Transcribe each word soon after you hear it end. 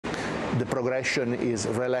the progression is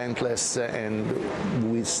relentless and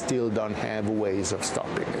we still don't have ways of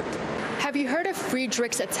stopping it. Have you heard of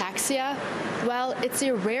Friedreich's ataxia? Well, it's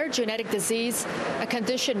a rare genetic disease, a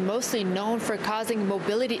condition mostly known for causing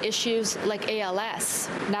mobility issues like ALS.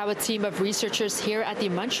 Now a team of researchers here at the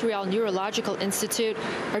Montreal Neurological Institute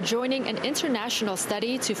are joining an international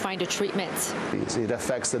study to find a treatment. It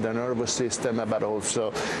affects the nervous system, but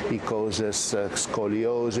also it causes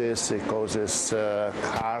scoliosis, it causes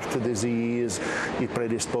heart disease, it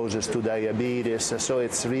predisposes to diabetes. So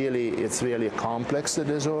it's really a complex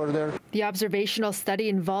disorder. The observational study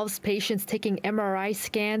involves patients taking MRI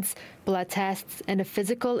scans, blood tests, and a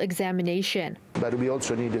physical examination. But we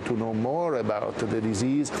also needed to know more about the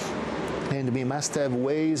disease, and we must have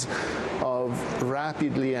ways of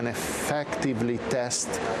rapidly and effectively test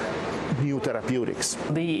new therapeutics.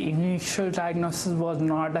 The initial diagnosis was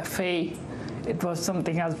not FA. It was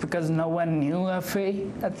something else because no one knew FA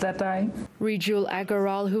at that time. Rijul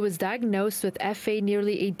Agarwal, who was diagnosed with FA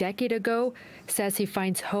nearly a decade ago, says he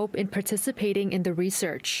finds hope in participating in the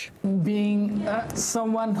research. Being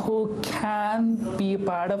someone who can be a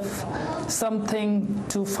part of something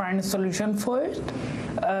to find a solution for it,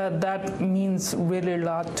 that means really a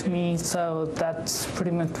lot to me. So that's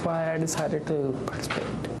pretty much why I decided to participate.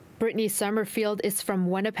 Brittany Summerfield is from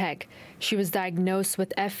Winnipeg. She was diagnosed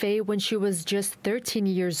with FA when she was just 13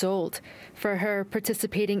 years old. For her,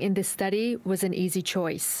 participating in this study was an easy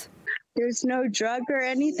choice. There's no drug or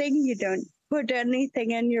anything. You don't put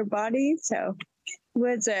anything in your body. So it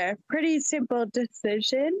was a pretty simple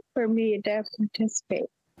decision for me to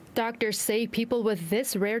participate. Doctors say people with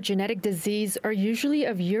this rare genetic disease are usually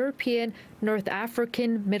of European, North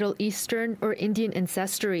African, Middle Eastern, or Indian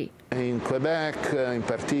ancestry. In Quebec, in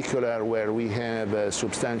particular, where we have a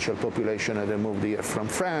substantial population that moved here from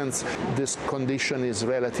France, this condition is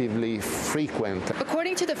relatively frequent.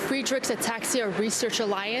 According to the Friedreich's Ataxia Research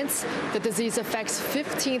Alliance, the disease affects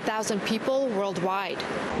 15,000 people worldwide.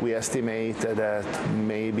 We estimate that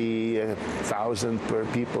maybe 1,000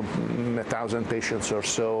 patients or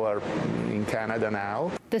so are in Canada now.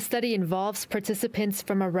 The study involves participants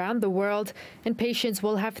from around the world, and patients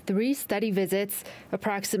will have 3 study visits,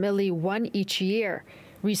 approximately 1 each year.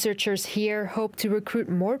 Researchers here hope to recruit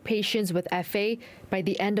more patients with FA by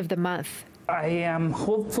the end of the month. I am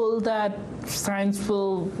hopeful that science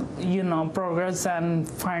will, progress and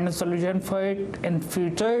find a solution for it in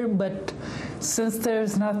future. But since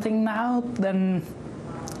there's nothing now, then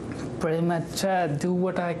pretty much do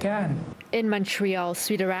what I can. In Montreal,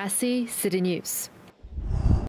 Swidda Rassy, City News.